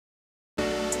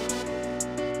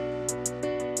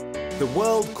The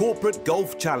World Corporate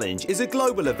Golf Challenge is a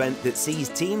global event that sees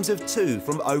teams of 2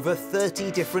 from over 30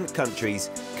 different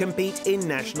countries compete in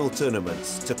national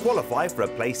tournaments to qualify for a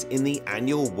place in the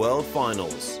annual World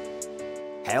Finals.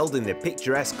 Held in the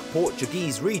picturesque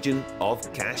Portuguese region of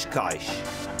Cascais.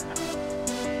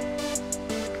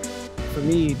 For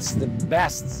me, it's the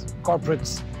best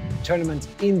corporate tournament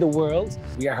in the world.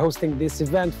 We are hosting this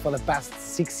event for the past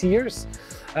 6 years.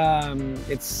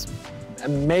 It's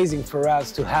amazing for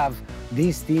us to have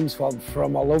these teams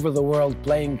from all over the world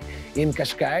playing in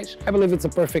Cascais. I believe it's a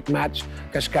perfect match,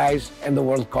 Cascais and the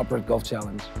World Corporate Golf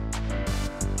Challenge.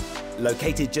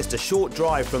 Located just a short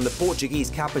drive from the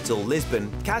Portuguese capital, Lisbon,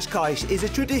 Cascais is a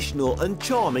traditional and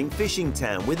charming fishing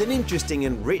town with an interesting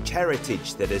and rich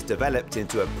heritage that has developed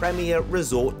into a premier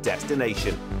resort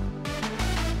destination.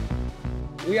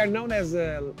 We are known as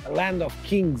a land of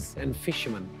kings and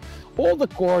fishermen. All the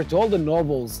court, all the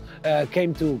nobles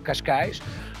came to Cascais,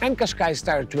 and Cascais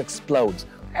started to explode.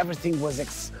 Everything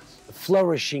was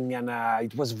flourishing and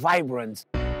it was vibrant.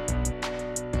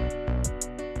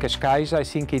 Cascais, I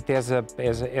think it has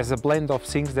a blend of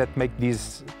things that make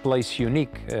this place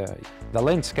unique. The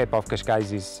landscape of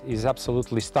Cascais is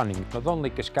absolutely stunning. Not only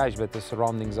Cascais, but the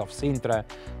surroundings of Sintra,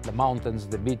 the mountains,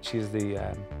 the beaches,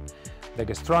 the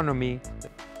gastronomy.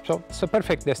 So it's a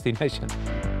perfect destination.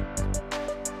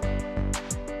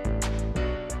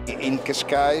 In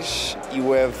Cascais,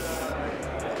 you have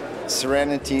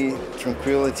serenity,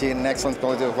 tranquility, and excellent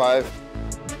quality of life.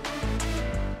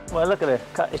 Well, look at it.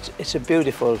 It's a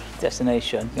beautiful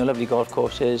destination. You know, lovely golf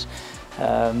courses, you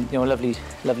know,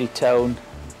 lovely town,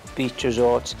 beach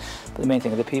resorts. But the main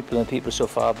thing are the people, and the people so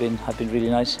far have been really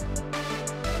nice.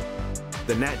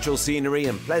 The natural scenery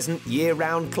and pleasant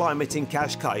year-round climate in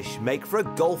Cascais make for a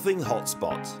golfing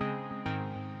hotspot.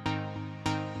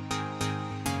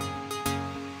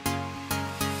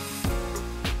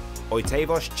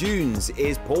 Oitavos Dunes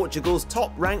is Portugal's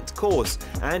top-ranked course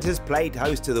and has played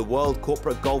host to the World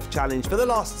Corporate Golf Challenge for the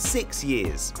last 6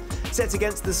 years. Set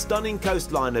against the stunning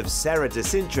coastline of Serra de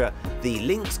Sintra, the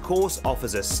links course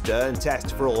offers a stern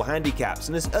test for all handicaps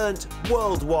and has earned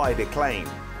worldwide acclaim.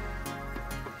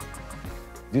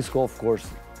 This golf course,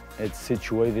 it's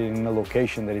situated in a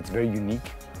location that it's very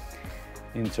unique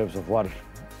in terms of what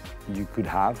you could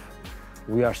have.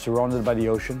 We are surrounded by the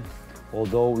ocean.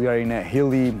 Although we are in a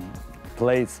hilly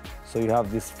place, so you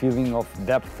have this feeling of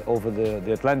depth over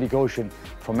the Atlantic Ocean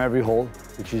from every hole,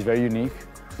 which is very unique.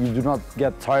 You do not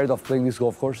get tired of playing this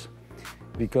golf course,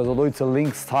 because although it's a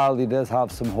link style, it does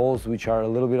have some holes which are a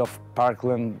little bit of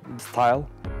parkland style.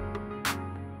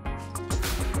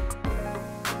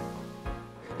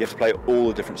 You have to play all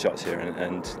the different shots here,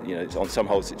 and you know, on some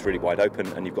holes it's really wide open,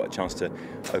 and you've got a chance to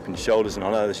open your shoulders, and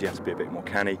on others you have to be a bit more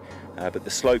canny. But the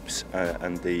slopes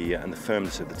and the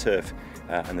firmness of the turf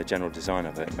and the general design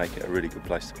of it make it a really good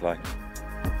place to play.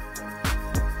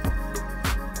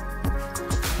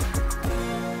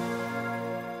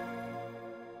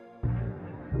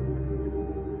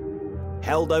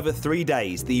 Held over 3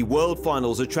 days, the World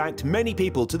Finals attract many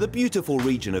people to the beautiful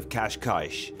region of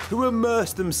Cascais, who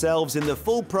immerse themselves in the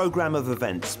full programme of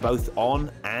events, both on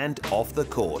and off the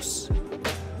course.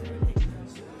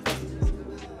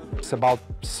 It's about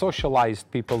socialized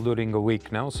people during a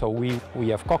week now, so we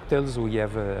have cocktails, we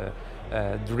have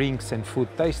drinks and food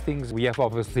tastings, we have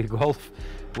obviously golf,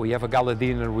 we have a gala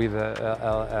dinner with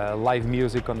live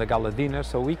music on the gala dinner,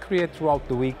 so we create throughout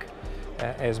the week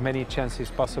as many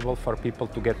chances possible for people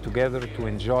to get together, to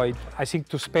enjoy. I think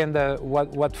to spend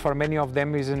what for many of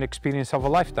them is an experience of a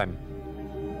lifetime.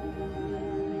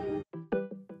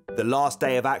 The last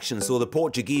day of action saw the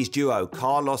Portuguese duo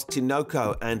Carlos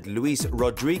Tinoco and Luis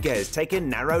Rodriguez take a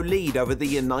narrow lead over the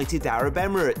United Arab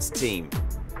Emirates team.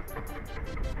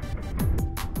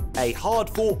 A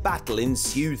hard-fought battle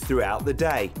ensued throughout the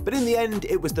day, but in the end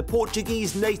it was the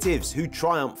Portuguese natives who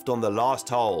triumphed on the last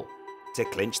hole to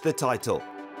clinch the title.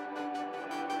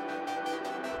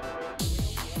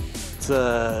 It's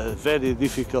a very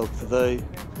difficult day,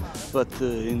 but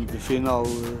in the final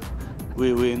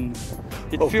we win.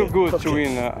 It feels good to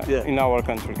win in our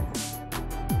country.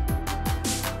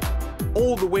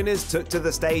 All the winners took to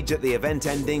the stage at the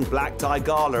event-ending black tie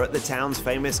gala at the town's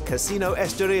famous Casino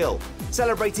Estoril,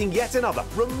 celebrating yet another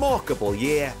remarkable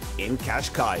year in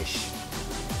Cascais.